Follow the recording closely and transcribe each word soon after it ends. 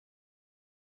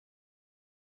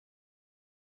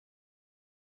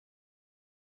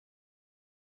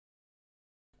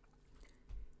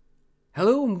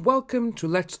Hello and welcome to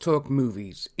Let's Talk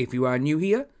Movies. If you are new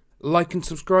here, like and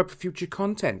subscribe for future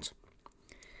content.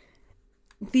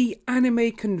 The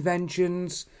anime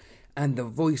conventions and the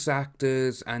voice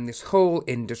actors and this whole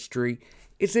industry,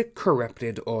 is it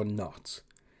corrupted or not?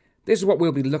 This is what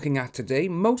we'll be looking at today,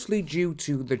 mostly due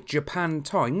to the Japan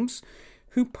Times,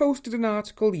 who posted an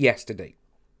article yesterday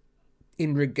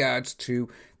in regards to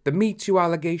the Me Too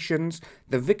allegations,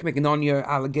 the Vic Mignogna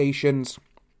allegations,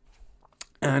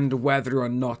 and whether or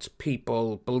not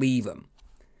people believe them.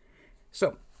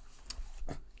 So,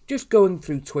 just going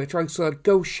through Twitter, I saw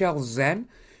Go Shell Zen.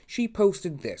 She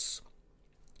posted this.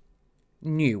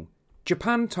 New.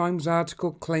 Japan Times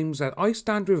article claims that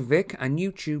IStandWithVic and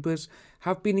YouTubers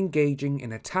have been engaging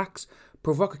in attacks,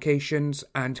 provocations,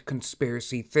 and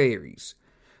conspiracy theories.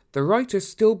 The writer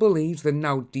still believes the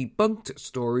now debunked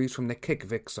stories from the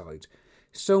KickVic side.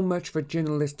 So much for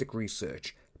journalistic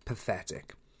research.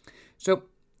 Pathetic. So,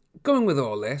 going with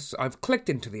all this, I've clicked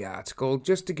into the article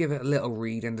just to give it a little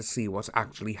read and to see what's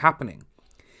actually happening.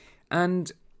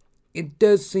 And it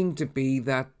does seem to be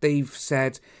that they've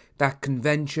said that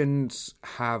conventions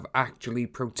have actually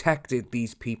protected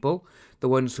these people, the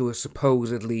ones who are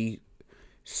supposedly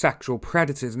sexual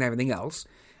predators and everything else.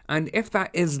 And if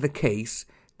that is the case,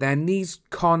 then these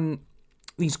con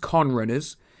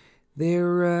runners,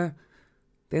 they're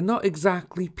not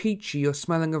exactly peachy or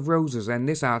smelling of roses, and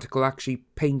this article actually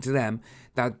paints them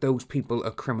that those people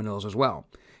are criminals as well.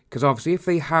 Because obviously if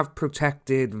they have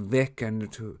protected Vic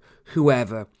and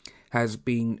whoever has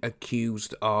been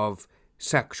accused of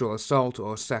sexual assault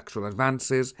or sexual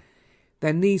advances,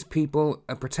 then these people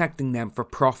are protecting them for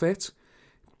profit,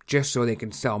 just so they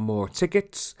can sell more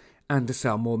tickets and to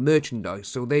sell more merchandise.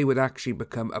 So they would actually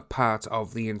become a part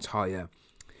of the entire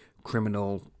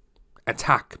criminal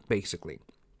attack, basically.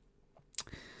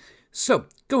 So,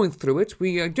 going through it,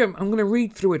 I'm going to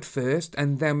read through it first,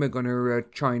 and then we're going to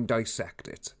try and dissect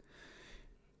it.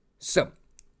 So,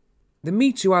 the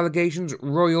Me Too allegations,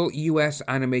 Royal US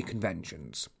Anime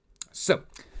Conventions. So,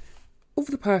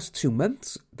 over the past 2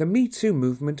 months, the Me Too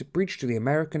movement breached the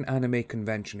American anime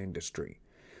convention industry.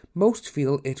 Most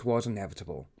feel it was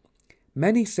inevitable.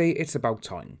 Many say it's about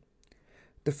time.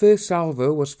 The first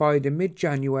salvo was fired in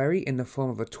mid-January in the form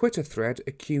of a Twitter thread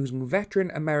accusing veteran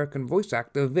American voice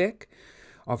actor Vic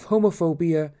of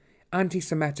homophobia,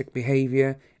 anti-Semitic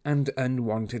behaviour, and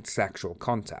unwanted sexual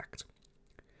contact.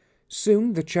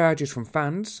 Soon, the charges from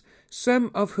fans,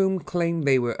 some of whom claimed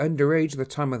they were underage at the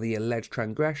time of the alleged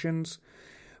transgressions,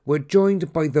 were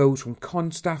joined by those from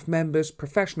con staff members,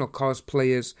 professional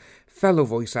cosplayers, fellow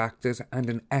voice actors,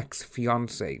 and an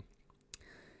ex-fiancé.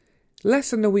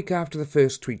 Less than a week after the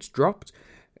first tweets dropped,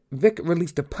 Vic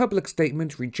released a public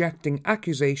statement rejecting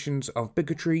accusations of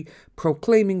bigotry,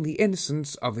 proclaiming the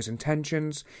innocence of his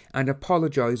intentions, and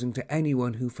apologising to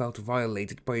anyone who felt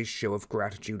violated by his show of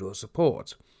gratitude or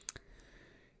support.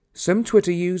 Some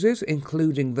Twitter users,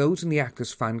 including those in the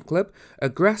actor's fan club,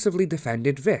 aggressively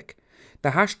defended Vic. The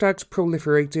hashtags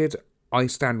proliferated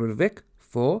IStandWithVic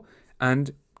for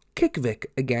and KickVic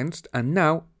against, and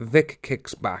now Vic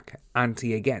kicks back,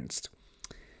 anti-against.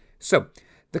 So,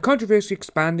 the controversy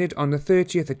expanded on the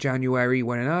 30th of January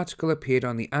when an article appeared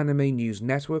on the Anime News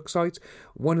Network site,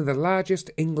 one of the largest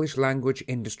English-language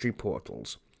industry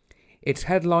portals. Its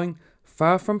headline,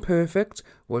 Far From Perfect,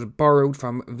 was borrowed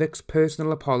from Vic's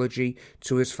personal apology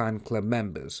to his fan club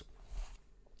members.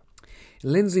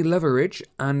 Lindsay Loveridge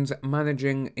and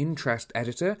managing interest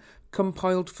editor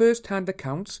compiled first-hand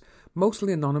accounts,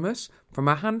 mostly anonymous, from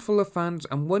a handful of fans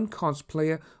and one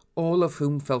cosplayer, all of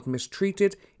whom felt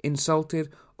mistreated, insulted,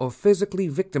 or physically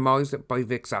victimised by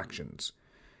Vic's actions.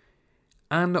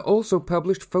 And also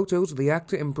published photos of the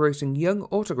actor embracing young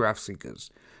autograph seekers.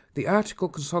 The article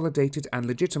consolidated and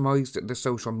legitimised the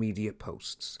social media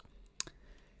posts.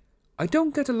 I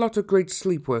don't get a lot of great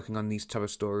sleep working on these type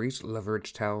of stories,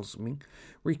 Loveridge tells me,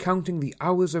 recounting the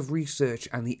hours of research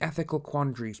and the ethical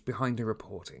quandaries behind the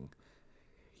reporting.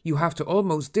 You have to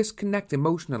almost disconnect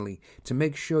emotionally to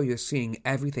make sure you're seeing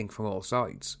everything from all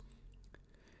sides.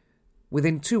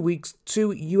 Within 2 weeks,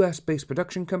 2 US-based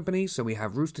production companies, so we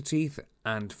have Rooster Teeth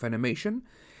and Funimation,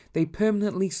 they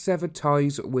permanently severed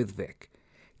ties with Vic.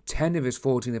 10 of his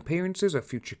 14 appearances at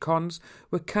future cons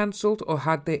were cancelled or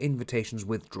had their invitations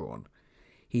withdrawn.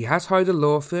 He has hired a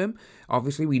law firm,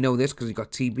 obviously we know this because he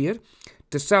got T-Beard,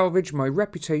 to salvage my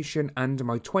reputation and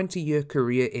my 20-year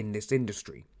career in this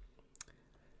industry.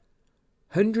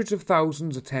 Hundreds of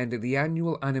thousands attended the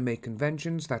annual anime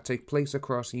conventions that take place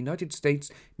across the United States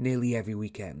nearly every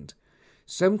weekend.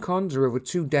 Some cons are over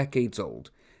 2 decades old.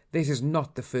 This is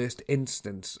not the first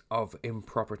instance of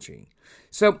impropriety.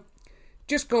 So,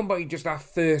 just going by just that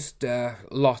first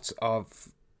lot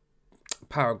of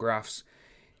paragraphs,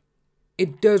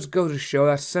 it does go to show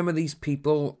that some of these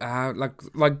people, like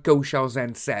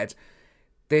Goshalzen said,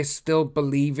 they're still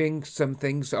believing some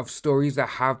things of stories that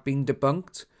have been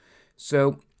debunked.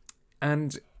 So,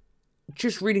 and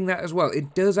just reading that as well,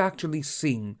 it does actually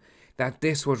seem that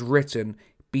this was written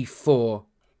before,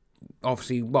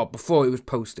 obviously, well, before it was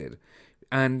posted,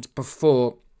 and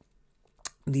before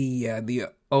the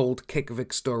old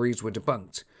KickVic stories were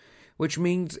debunked, which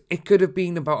means it could have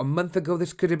been about a month ago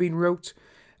this could have been wrote.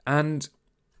 And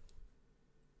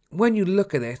when you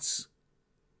look at it,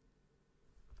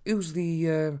 who's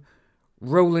the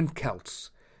Roland Kelts?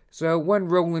 So when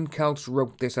Roland Kelts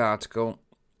wrote this article,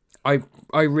 I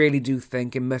really do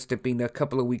think it must have been a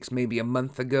couple of weeks, maybe a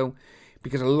month ago,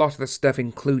 because a lot of the stuff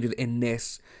included in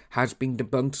this has been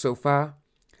debunked so far.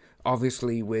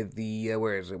 Obviously, with the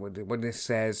where is it? When it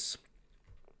says,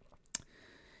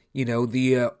 you know,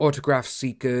 the autograph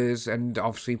seekers and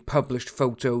obviously published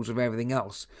photos of everything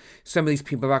else. Some of these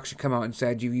people have actually come out and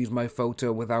said, you've used my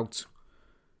photo without,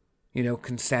 you know,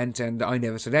 consent, and I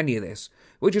never said any of this.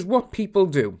 Which is what people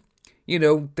do. You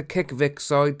know, the KickVic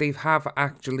side, they have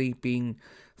actually been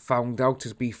found out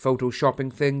to be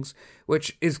photoshopping things,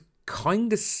 which is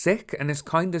kind of sick and it's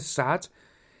kind of sad.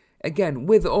 Again,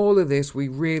 with all of this, we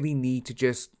really need to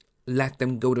just let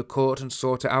them go to court and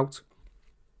sort it out.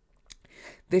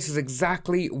 This is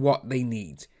exactly what they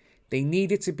need. They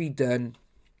need it to be done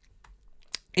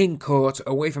in court,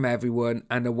 away from everyone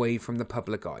and away from the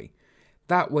public eye.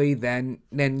 That way then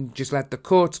just let the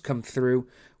courts come through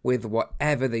with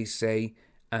whatever they say,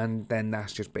 and then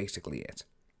that's just basically it.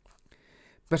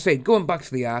 But going back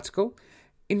to the article,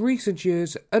 in recent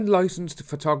years, unlicensed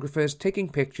photographers taking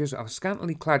pictures of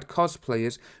scantily clad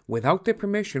cosplayers without their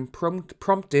permission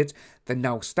prompted the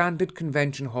now standard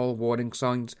convention hall warning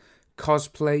signs,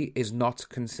 cosplay is not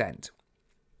consent.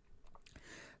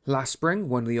 Last spring,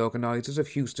 one of the organisers of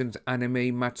Houston's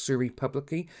anime Matsuri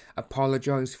publicly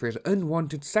apologised for his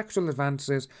unwanted sexual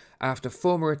advances after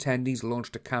former attendees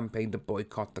launched a campaign to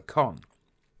boycott the con.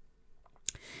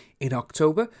 In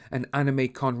October, an anime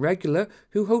con regular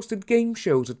who hosted game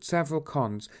shows at several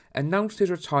cons announced his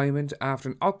retirement after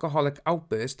an alcoholic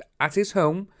outburst at his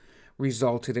home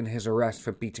resulted in his arrest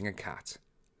for beating a cat.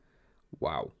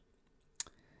 Wow.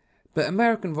 But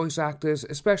American voice actors,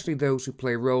 especially those who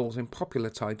play roles in popular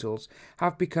titles,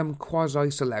 have become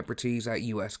quasi-celebrities at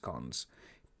US cons,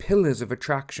 pillars of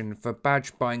attraction for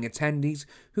badge-buying attendees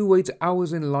who wait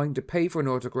hours in line to pay for an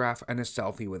autograph and a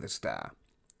selfie with a star.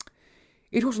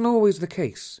 It wasn't always the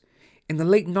case. In the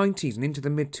late 90s and into the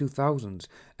mid-2000s,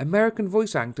 American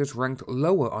voice actors ranked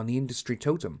lower on the industry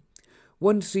totem.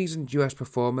 One seasoned US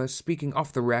performer, speaking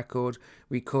off the record,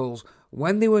 recalls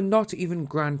when they were not even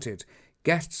granted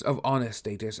guests of honour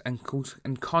status and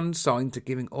consigned to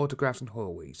giving autographs in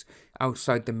hallways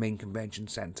outside the main convention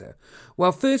centre.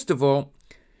 Well, first of all,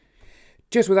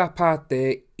 just with that part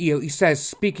there, you know, he says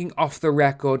speaking off the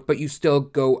record, but you still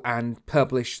go and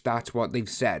publish that's what they've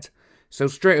said. So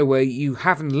straight away, you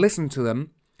haven't listened to them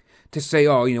to say,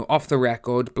 oh, you know, off the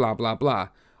record, blah, blah, blah.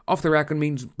 Off the record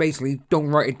means basically don't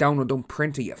write it down or don't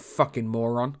print it, you fucking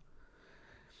moron.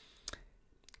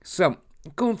 So,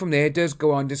 going from there, it does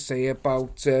go on to say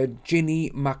about Ginny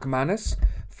McManus,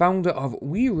 founder of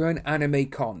We Run Anime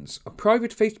Cons, a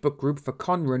private Facebook group for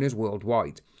con runners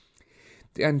worldwide.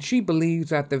 And she believes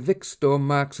that the Vic store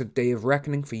marks a day of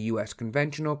reckoning for US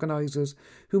convention organisers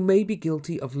who may be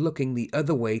guilty of looking the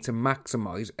other way to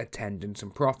maximise attendance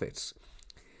and profits.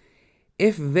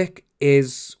 If Vic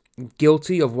is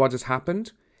guilty of what has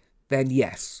happened, then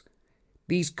yes,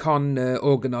 these con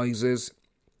organisers,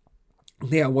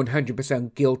 they are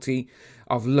 100% guilty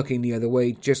of looking the other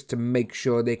way just to make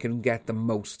sure they can get the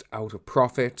most out of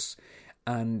profits.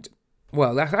 And,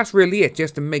 well, that's really it,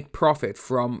 just to make profit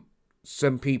from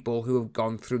some people who have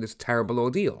gone through this terrible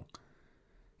ordeal.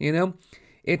 You know,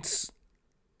 it's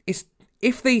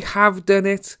if they have done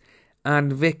it,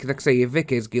 and Vic, like I say, if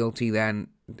Vic is guilty, then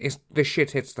the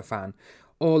shit hits the fan.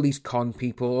 All these con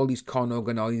people, all these con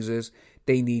organisers,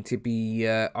 they need to be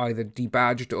either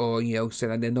debadged or, you know,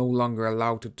 said that they're no longer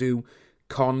allowed to do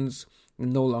cons,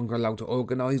 no longer allowed to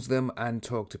organise them and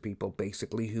talk to people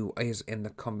basically who is in the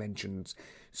convention's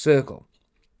circle.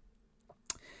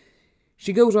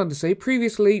 She goes on to say,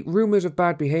 previously, rumours of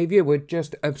bad behaviour were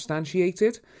just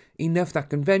substantiated, enough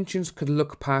that conventions could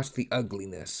look past the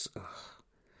ugliness. Ugh.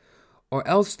 Or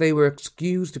else they were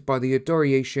excused by the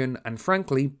adoration and,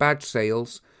 frankly, badge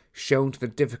sales shown to the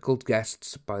difficult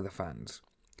guests by the fans.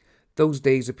 Those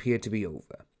days appear to be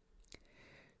over.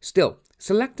 Still,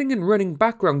 selecting and running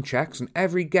background checks on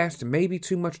every guest may be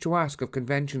too much to ask of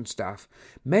convention staff,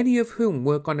 many of whom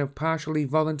work on a partially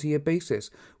volunteer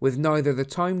basis with neither the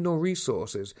time nor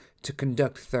resources to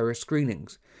conduct thorough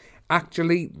screenings.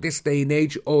 Actually, this day and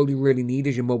age, all you really need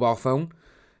is your mobile phone,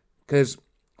 because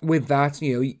with that,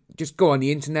 you just go on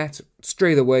the internet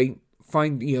straight away,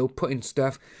 find, put in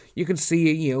stuff. You can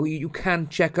see, you can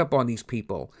check up on these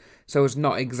people, so it's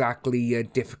not exactly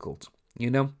difficult,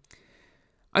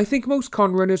 I think most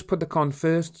con runners put the con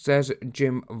first, says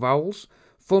Jim Vowles,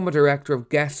 former director of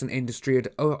guests and industry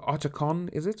at Ottacon,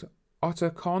 is it?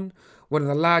 Ottacon, one of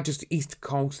the largest East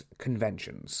Coast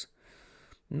conventions.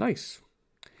 Nice.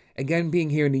 Again, being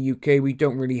here in the UK, we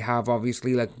don't really have,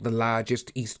 obviously, like the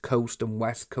largest East Coast and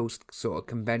West Coast sort of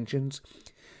conventions.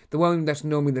 The one that's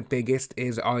normally the biggest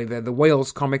is either the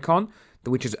Wales Comic Con,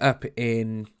 which is up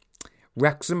in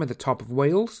Wrexham at the top of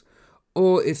Wales,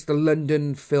 or it's the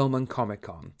London Film and Comic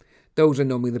Con. Those are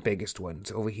normally the biggest ones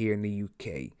over here in the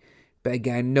UK. But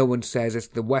again, no one says it's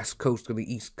the West Coast or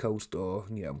the East Coast or,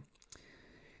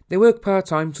 They work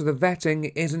part-time, so the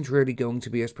vetting isn't really going to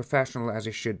be as professional as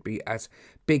it should be as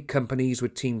big companies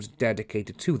with teams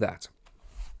dedicated to that.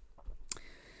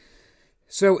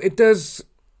 So it does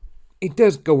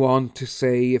go on to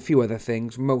say a few other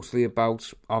things, mostly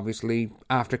about, obviously,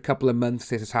 after a couple of months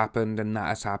this has happened and that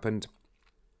has happened.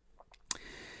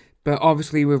 But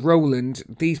obviously with Roland,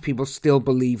 these people still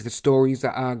believe the stories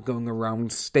that are going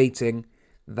around stating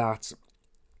that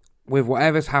with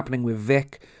whatever's happening with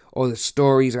Vic, or the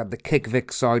stories at the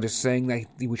KickVic side are saying that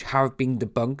which have been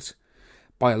debunked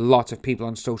by a lot of people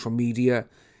on social media,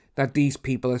 that these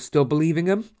people are still believing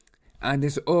him. And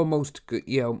it's almost,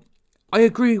 I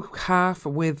agree half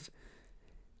with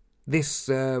this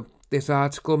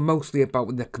article, mostly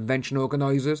about the convention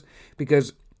organisers,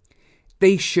 because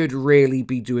they should really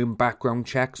be doing background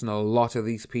checks on a lot of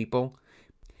these people.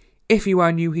 If you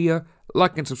are new here,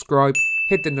 like and subscribe,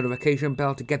 hit the notification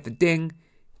bell to get the ding,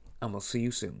 and we'll see you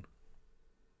soon.